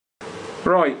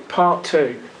Right, part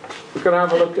two. We're going to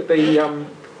have a look at the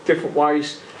different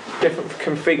ways, different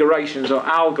configurations or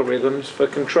algorithms for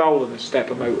controlling the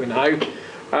stepper motor now.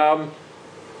 I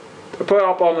put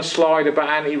up on the slide about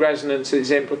anti-resonance,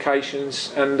 its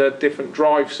implications, and different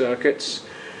drive circuits.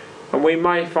 And we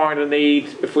may find a need,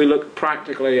 if we look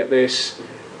practically at this,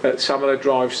 at some of the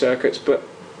drive circuits, but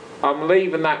I'm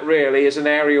leaving that really as an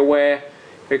area where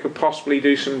you could possibly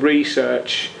do some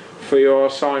research for your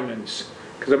assignments,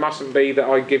 because it mustn't be that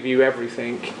I give you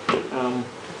everything,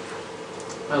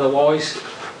 otherwise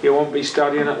you won't be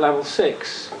studying at level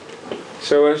 6.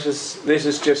 So this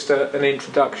is just an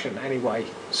introduction anyway.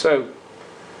 So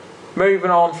moving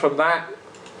on from that,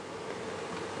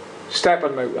 stepper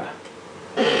motor.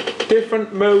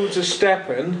 Different modes of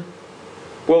stepping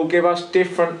will give us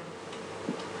different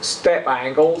step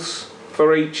angles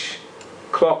for each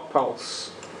clock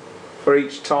pulse, for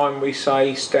each time we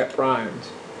say step round.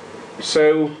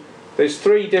 So there's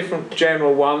 3 different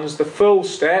general ones: the full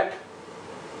step,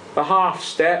 the half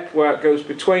step where it goes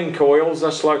between coils,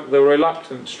 that's like the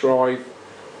reluctance drive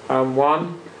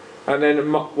one, and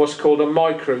then what's called a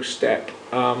micro step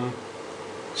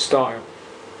style.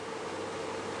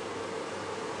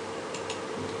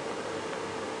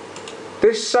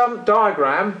 This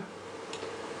diagram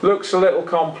looks a little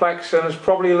complex, and is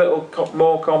probably a little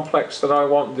more complex than I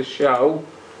wanted to show,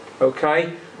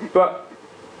 okay, but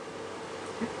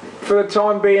for the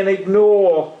time being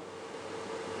ignore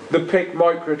the PIC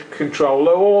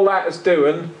microcontroller. All that is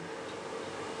doing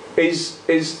is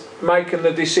making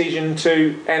the decision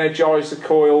to energise the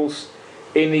coils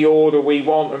in the order we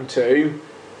want them to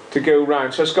go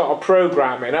round. So it's got a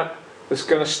program in it that's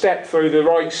going to step through the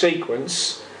right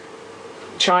sequence,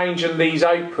 changing these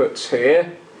outputs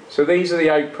here. So these are the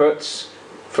outputs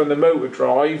from the motor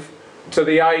drive to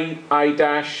the A',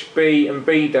 B and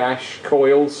B'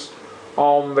 coils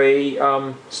on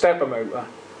the stepper motor.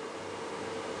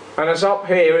 And as up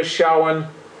here is showing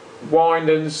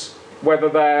windings, whether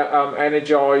they're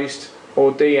energised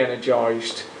or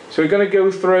de-energised. So we're going to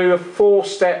go through a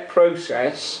 4-step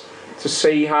process to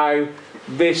see how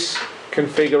this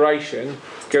configuration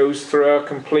goes through a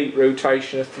complete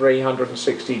rotation of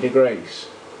 360 degrees.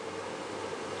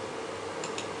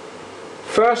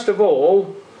 First of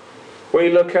all, we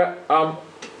look at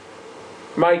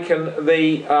making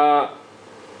the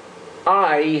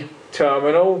A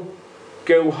terminal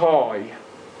go high.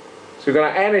 So we're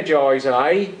going to energise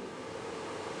A.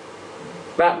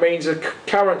 That means the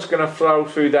current's going to flow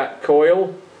through that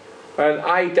coil, and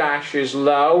A' is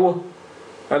low,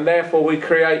 and therefore we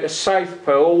create a south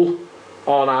pole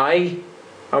on A,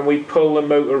 and we pull the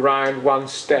motor round 1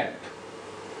 step.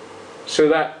 So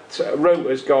that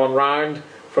rotor's gone round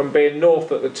from being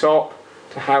north at the top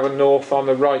to having north on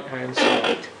the right hand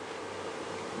side.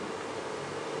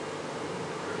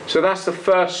 So that's the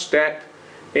first step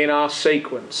in our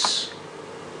sequence.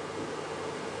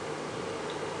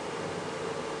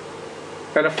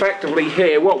 And effectively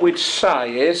here what we'd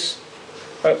say is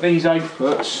at these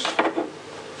outputs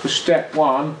for step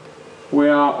 1 we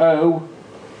are O,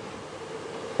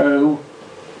 O,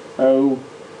 O,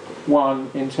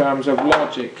 1 in terms of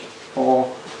logic, or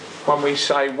when we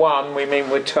say 1 we mean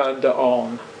we're turned it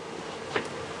on.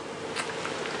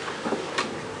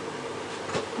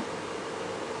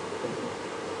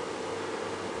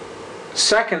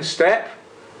 Second step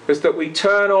is that we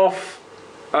turn off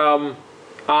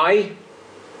A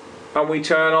and we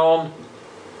turn on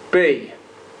B.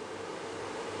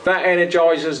 That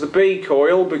energises the B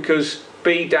coil because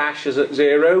B' is at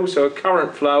 0, so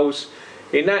current flows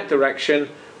in that direction,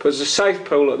 puts the south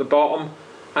pole at the bottom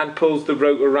and pulls the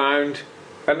rotor round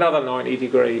another 90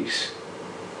 degrees.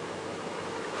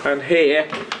 And here,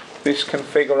 this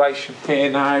configuration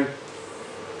here now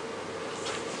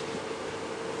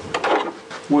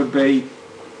would be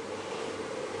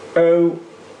O,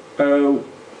 O,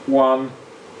 1,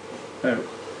 O.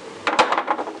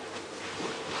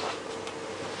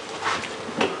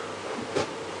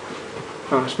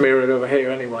 Oh, it's mirrored over here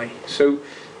anyway. So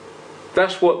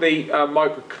that's what the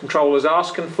microcontroller is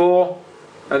asking for,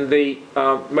 and the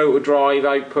motor drive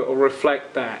output will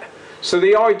reflect that. So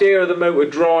the idea of the motor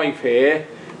drive here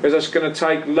is it's going to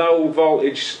take low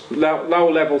voltage, low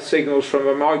level signals from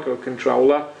a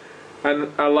microcontroller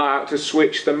and allow it to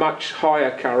switch the much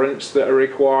higher currents that are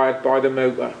required by the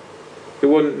motor. You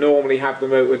wouldn't normally have the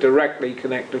motor directly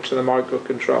connected to the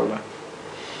microcontroller.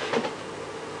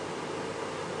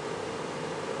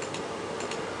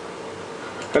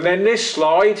 And then this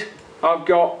slide, I've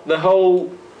got the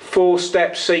whole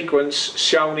 4-step sequence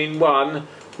shown in one,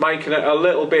 making it a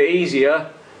little bit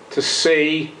easier to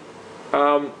see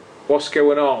what's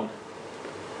going on.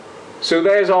 So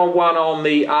there's our one on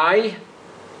the A,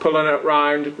 pulling it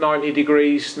round 90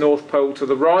 degrees north pole to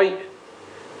the right.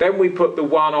 Then we put the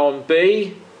one on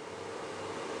B,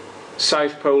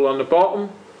 south pole on the bottom,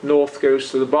 north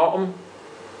goes to the bottom.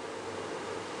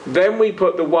 Then we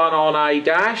put the one on A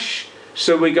dash,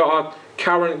 so we got a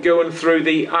current going through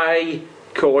the A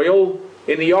coil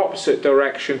in the opposite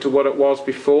direction to what it was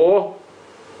before,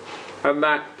 and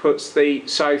that puts the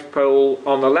south pole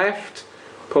on the left,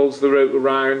 pulls the rotor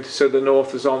around so the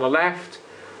north is on the left,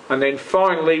 and then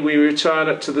finally we return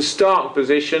it to the starting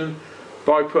position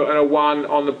by putting a 1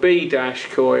 on the B dash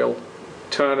coil,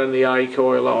 turning the A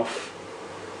coil off,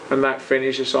 and that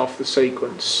finishes off the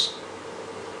sequence.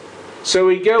 So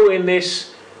we go in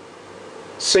this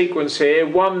sequence here,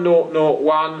 1 0 0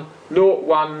 1 0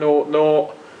 1 0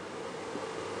 0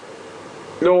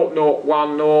 0 0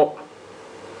 1 0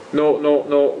 0 0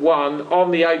 0 1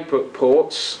 on the output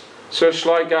ports. So it's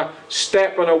like a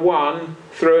step and a 1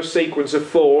 through a sequence of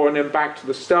 4 and then back to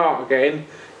the start again.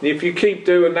 And if you keep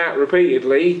doing that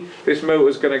repeatedly, this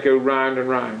motor's going to go round and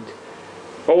round.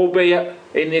 Albeit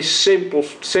in this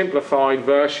simplified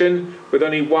version with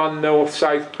only 1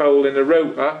 north-south pole in the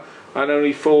rotor and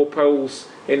only 4 poles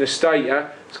in the stator,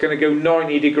 it's going to go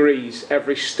 90 degrees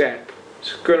every step.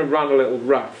 It's going to run a little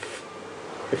rough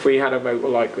if we had a motor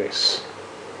like this.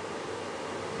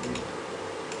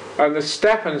 And the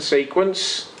stepping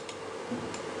sequence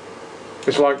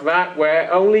is like that,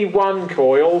 where only one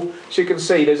coil, as you can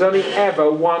see, there's only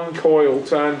ever one coil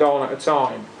turned on at a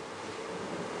time.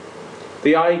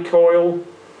 The A coil,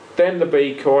 then the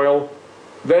B coil,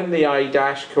 then the A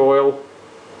dash coil,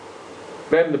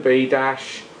 then the B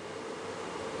dash,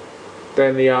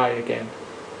 then the A again.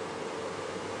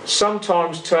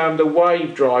 Sometimes termed a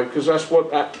wave drive, because that's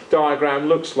what that diagram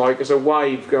looks like, as a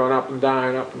wave going up and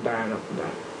down, up and down, up and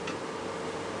down.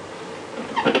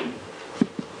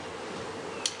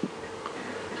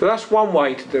 So that's one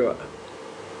way to do it.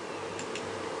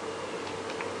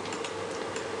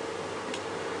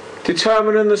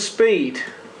 Determining the speed.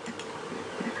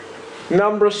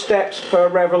 Number of steps per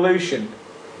revolution.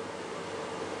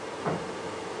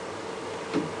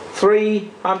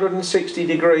 360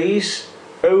 degrees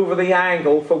over the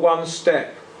angle for one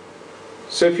step.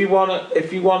 So if you want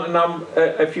to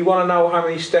know how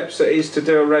many steps it is to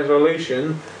do a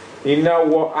revolution, you know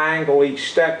what angle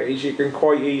each step is, you can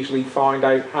quite easily find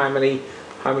out how many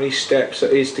steps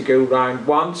it is to go round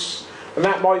once. And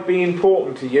that might be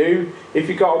important to you. If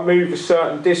you've got to move a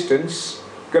certain distance,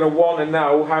 you're going to want to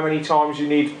know how many times you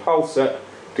need to pulse it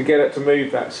to get it to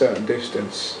move that certain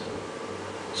distance.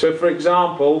 So for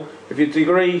example, if your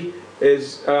degree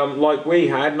is like we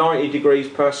had, 90 degrees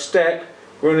per step,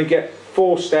 we're going to get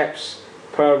 4 steps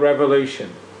per revolution.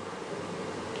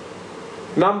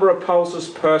 Number of pulses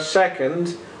per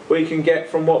second we can get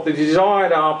from what the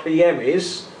desired RPM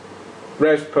is,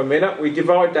 revs per minute. We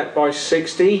divide that by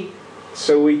 60,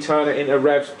 so we turn it into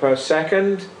revs per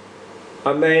second,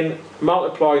 and then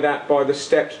multiply that by the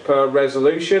steps per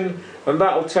resolution, and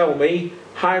that'll tell me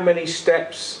how many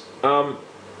steps I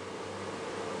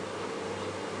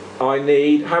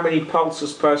need, how many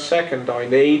pulses per second I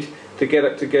need to get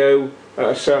it to go at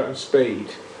a certain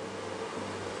speed.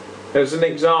 As an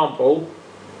example,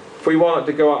 if we want it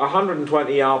to go at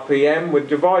 120 RPM, we'd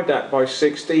divide that by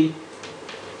 60,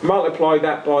 multiply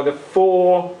that by the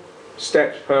 4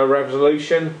 steps per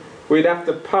revolution. We'd have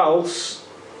to pulse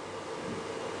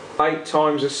 8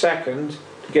 times a second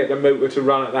to get the motor to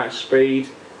run at that speed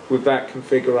with that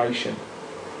configuration.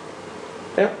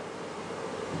 Yeah,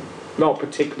 not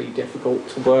particularly difficult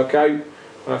to work out.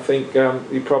 I think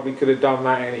you probably could have done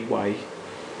that anyway.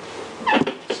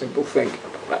 Simple thing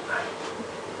about that.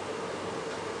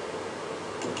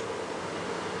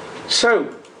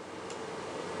 So,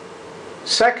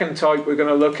 second type we're going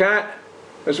to look at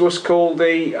is what's called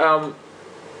the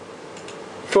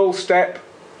full step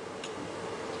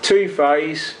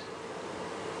 2-phase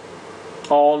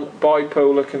on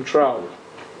bipolar control.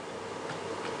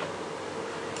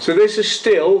 So this is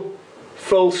still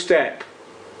full step,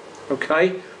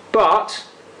 okay, but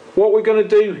what we're going to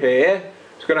do here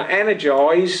is going to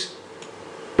energise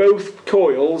both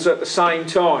coils at the same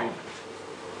time.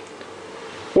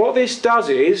 What this does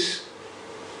is,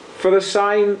 for the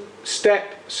same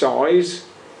step size,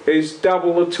 is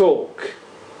double the torque.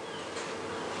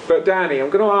 But Danny, I'm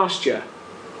going to ask you,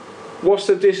 what's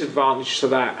the disadvantage to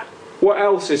that? What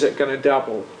else is it going to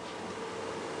double?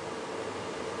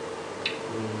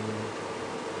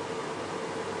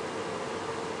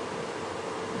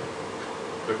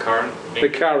 The current? The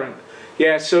current.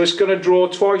 Yeah, so it's going to draw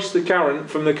twice the current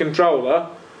from the controller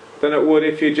than it would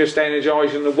if you're just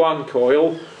energising the one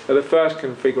coil, of the first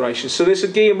configuration. So this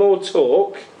will give you more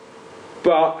torque,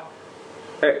 but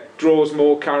it draws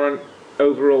more current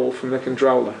overall from the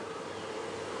controller.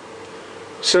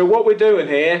 So what we're doing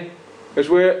here is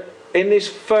we're in this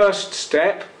first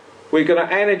step, we're going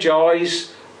to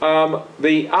energise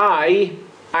the A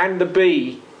and the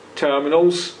B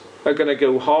terminals are going to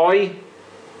go high,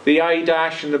 the A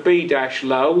dash and the B dash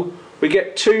low. We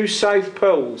get two south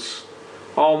poles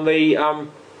on the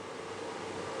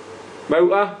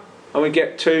motor, and we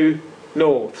get two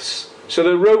norths. So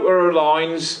the rotor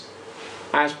aligns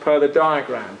as per the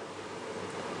diagram.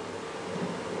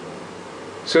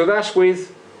 So that's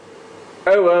with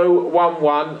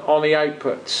 0011 on the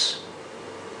outputs.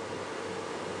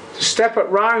 To step at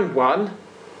round 1,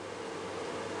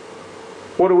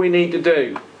 what do we need to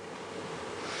do?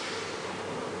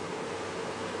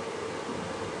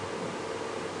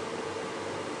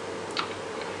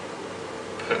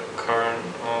 Put current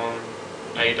on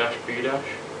A dash B dash.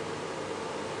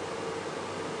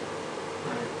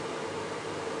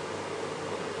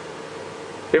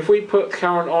 If we put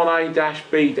current on A dash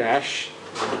B dash,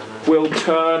 we'll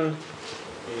turn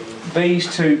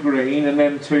these two green and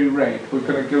them two red. We're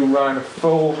going to go around a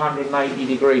full 180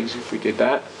 degrees if we did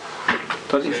that.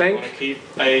 Don't you think? Keep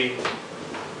A.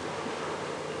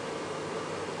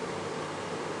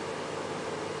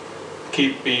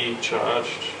 Keep B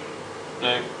charged.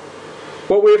 No.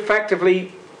 What we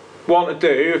effectively want to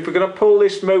do, if we're going to pull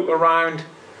this motor around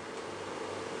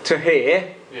to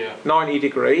here, Yeah. 90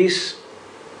 degrees,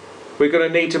 we're going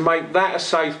to need to make that a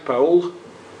south pole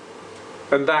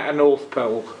and that a north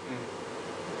pole.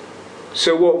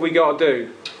 So what have we got to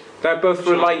do? They're both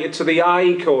related to the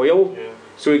A coil, Yeah.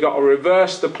 so we've got to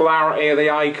reverse the polarity of the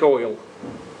A coil.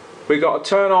 We've got to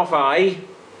turn off A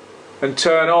and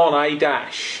turn on A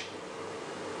dash.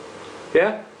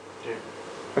 Yeah? Yeah.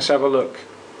 Let's have a look.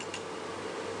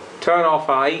 Turn off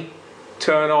A,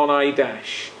 turn on A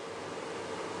dash.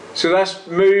 So that's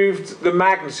moved the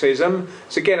magnetism.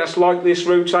 So again, that's like this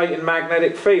rotating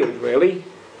magnetic field really,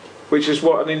 which is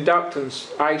what an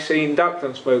inductance, AC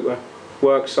inductance motor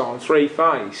works on,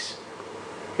 3-phase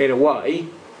in a way,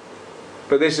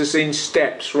 but this is in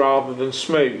steps rather than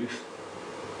smooth.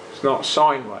 It's not a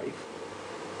sine wave.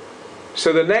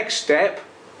 So the next step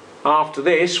after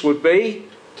this would be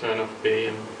Turn off B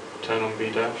and turn on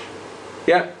B dash.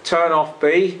 yeah, turn off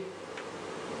B,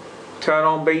 turn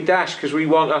on B dash, because we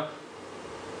want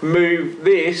to move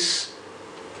this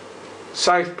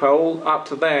south pole up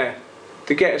to there.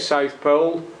 To get a south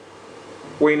pole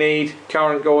we need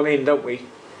current going in, don't we?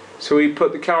 So we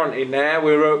put the current in there.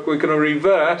 We're going to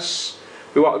reverse.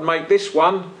 We want to make this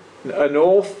one a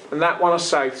north and that one a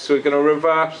south, so we're going to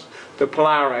reverse the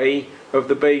polarity of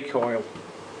the B coil.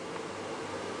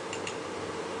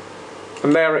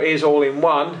 And there it is all in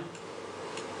one.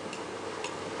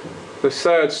 The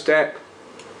third step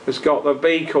has got the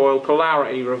B coil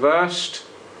polarity reversed,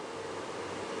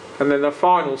 and then the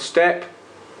final step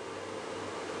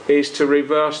is to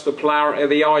reverse the polarity of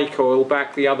the I coil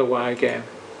back the other way again.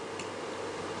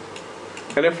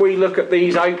 And if we look at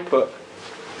these output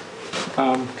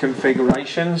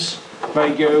configurations,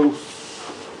 they go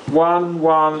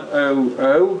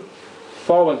 1100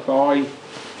 followed by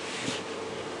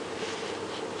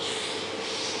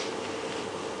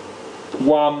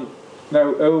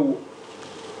 0110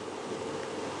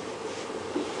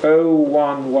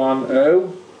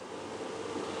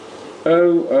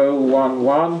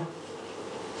 0011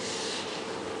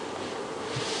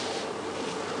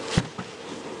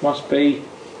 must be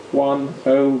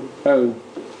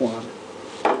 1001.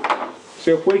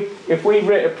 So if we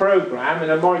write a program in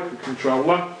a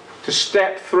microcontroller to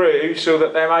step through so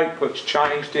that their outputs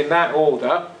changed in that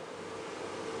order,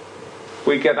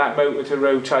 we get that motor to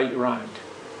rotate around.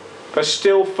 But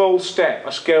still full step.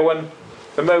 That's going,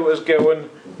 the motor's going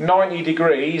 90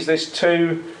 degrees. This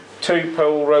two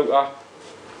pole rotor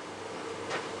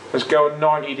is going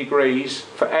 90 degrees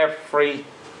for every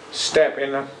step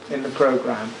in the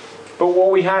program. But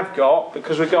what we have got,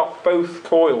 because we've got both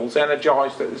coils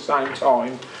energised at the same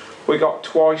time, we got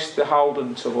twice the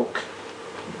Holden torque.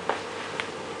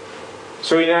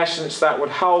 So in essence that would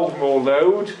hold more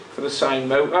load for the same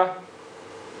motor,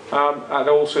 and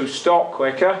also stop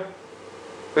quicker.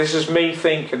 This is me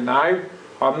thinking now.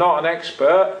 I'm not an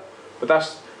expert, but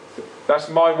that's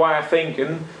my way of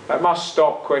thinking. That must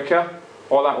stop quicker,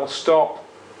 or that will stop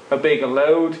a bigger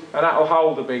load, and that will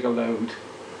hold a bigger load.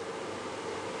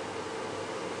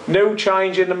 No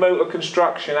change in the motor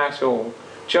construction at all,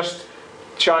 just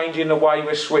changing the way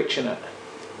we're switching it.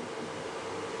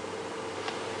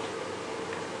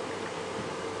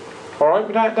 Alright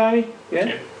with that, Danny? Yeah?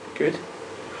 Yeah. Good.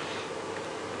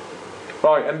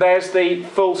 Right, and there's the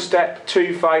full step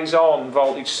 2-phase on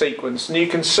voltage sequence, and you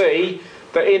can see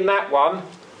that in that one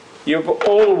you've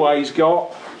always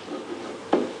got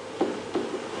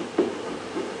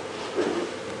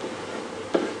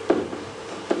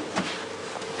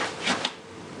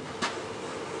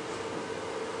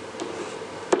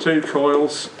two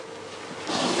coils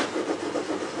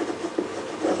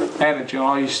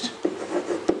energised,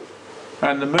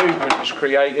 and the movement is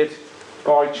created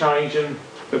by changing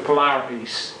the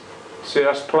polarities. See,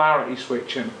 that's polarity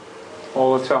switching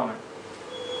all the time.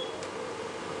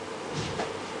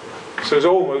 So it's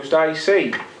almost AC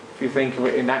if you think of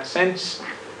it in that sense,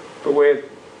 but we're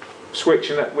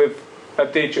switching it with a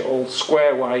digital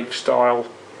square wave style,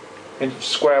 in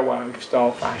square wave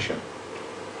style fashion.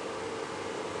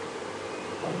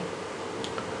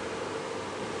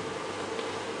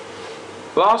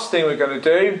 Last thing we're going to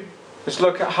do is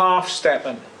look at half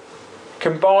stepping.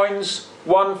 Combines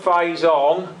 1-phase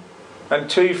on and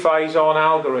 2-phase on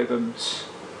algorithms.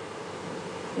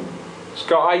 It's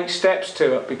got 8 steps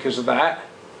to it because of that,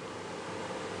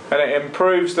 and it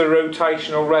improves the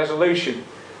rotational resolution.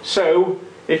 So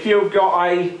if you've got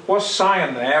a, what's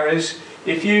saying there is,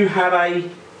 if you had a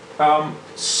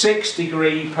 6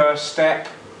 degree per step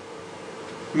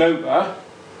motor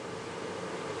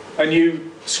and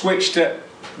you switched it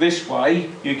this way,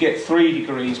 you get 3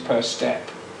 degrees per step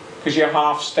because you're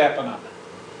half stepping it.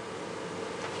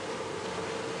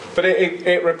 But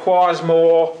it requires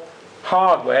more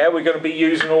hardware. We're going to be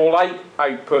using all 8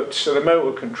 outputs of the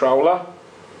motor controller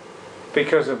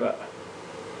because of it.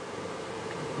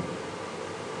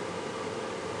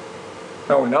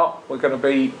 No, we're not. We're going to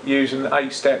be using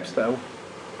 8 steps though.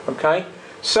 Okay?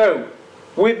 So,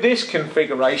 with this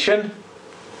configuration,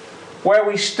 where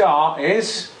we start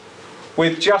is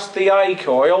with just the A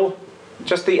coil,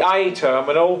 just the A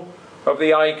terminal of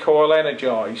the A coil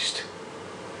energised.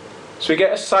 So we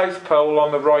get a south pole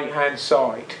on the right hand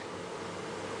side.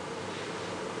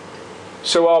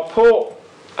 So our port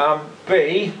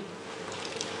B,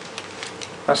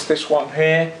 that's this one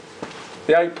here,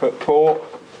 the output port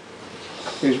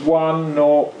is 1,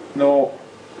 0, 0,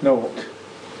 0.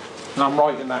 And I'm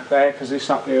writing that there because this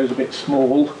up here is a bit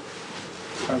small.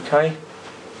 Okay?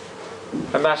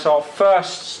 And that's our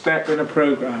first step in a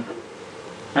program.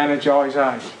 Energise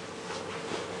A.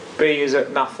 B is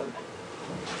at nothing.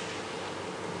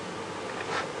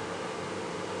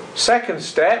 Second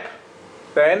step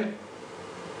then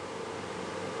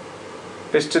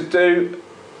is to go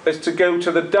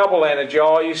to the double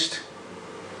energised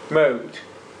mode,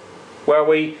 where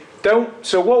we don't.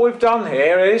 So what we've done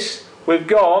here is we've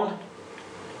gone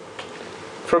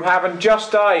from having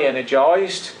just A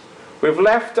energised, we've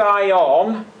left A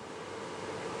on,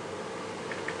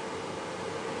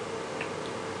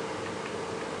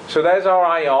 so there's our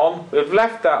A on, we've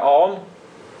left that on,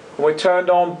 and we turned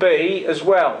on B as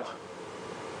well.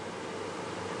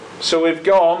 So we've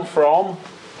gone from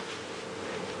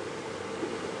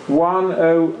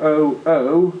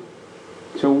 1000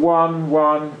 to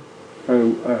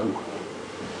 1100.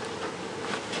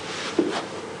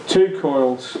 2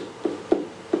 coils.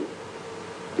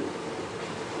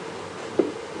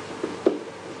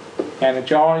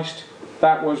 Energised.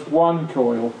 That was 1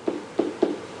 coil.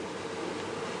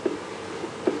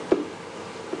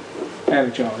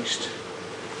 Energised.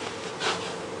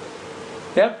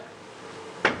 Yep.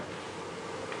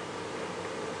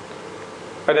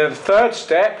 And then the third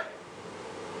step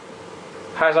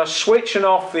has us switching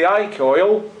off the A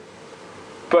coil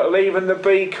but leaving the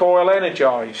B coil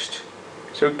energised.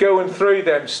 So going through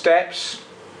them steps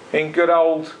in good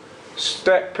old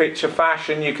step picture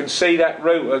fashion, you can see that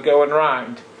rotor going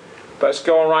round, but it's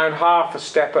going round half a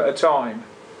step at a time.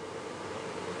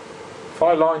 If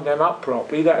I lined them up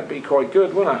properly, that'd be quite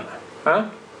good, wouldn't it?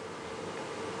 Huh?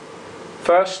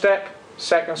 First step,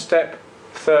 second step,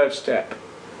 third step.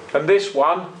 And this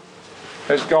one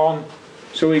has gone,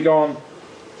 so we've gone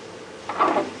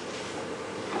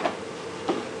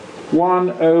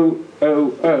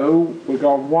 1000, we've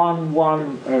gone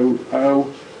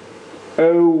 1100,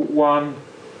 0100.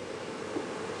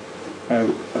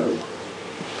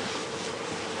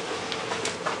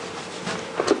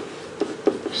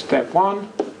 Step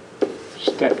 1,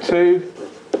 step 2,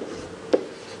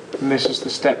 and this is the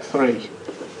step 3.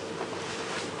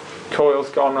 Coil's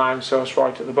gone round, so it's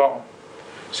right at the bottom.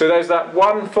 So there's that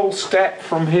one full step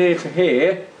from here to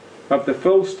here of the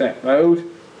full step mode.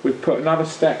 We've put another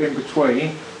step in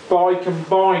between by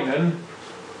combining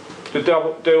the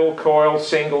dual coil,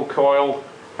 single coil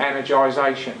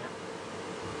energisation.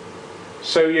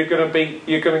 So you're going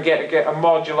to get a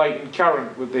modulating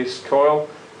current with this coil,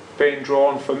 being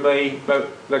drawn from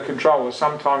the controller,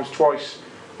 sometimes twice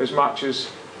as much as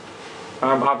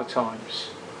other times.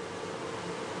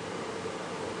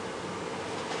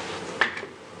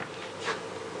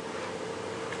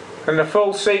 And the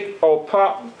full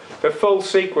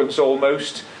sequence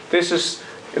almost. This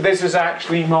is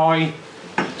actually my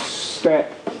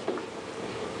step.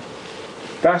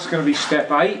 That's going to be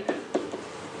step 8,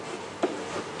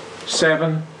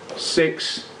 7,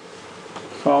 6,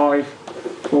 5,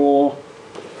 4,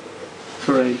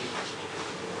 3.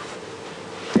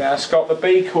 Yeah, it's got the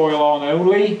B coil on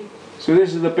only. So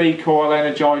this is the B coil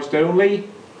energised only.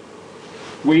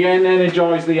 We then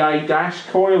energise the A dash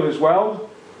coil as well.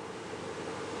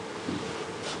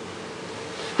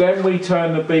 Then we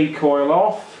turn the B coil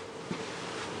off.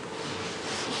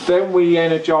 Then we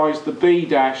energise the B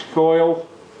dash coil.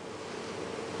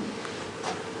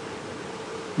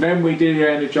 Then we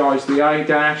de-energise the A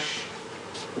dash,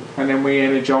 and then we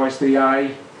energise the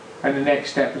A, and the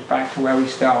next step is back to where we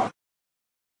start.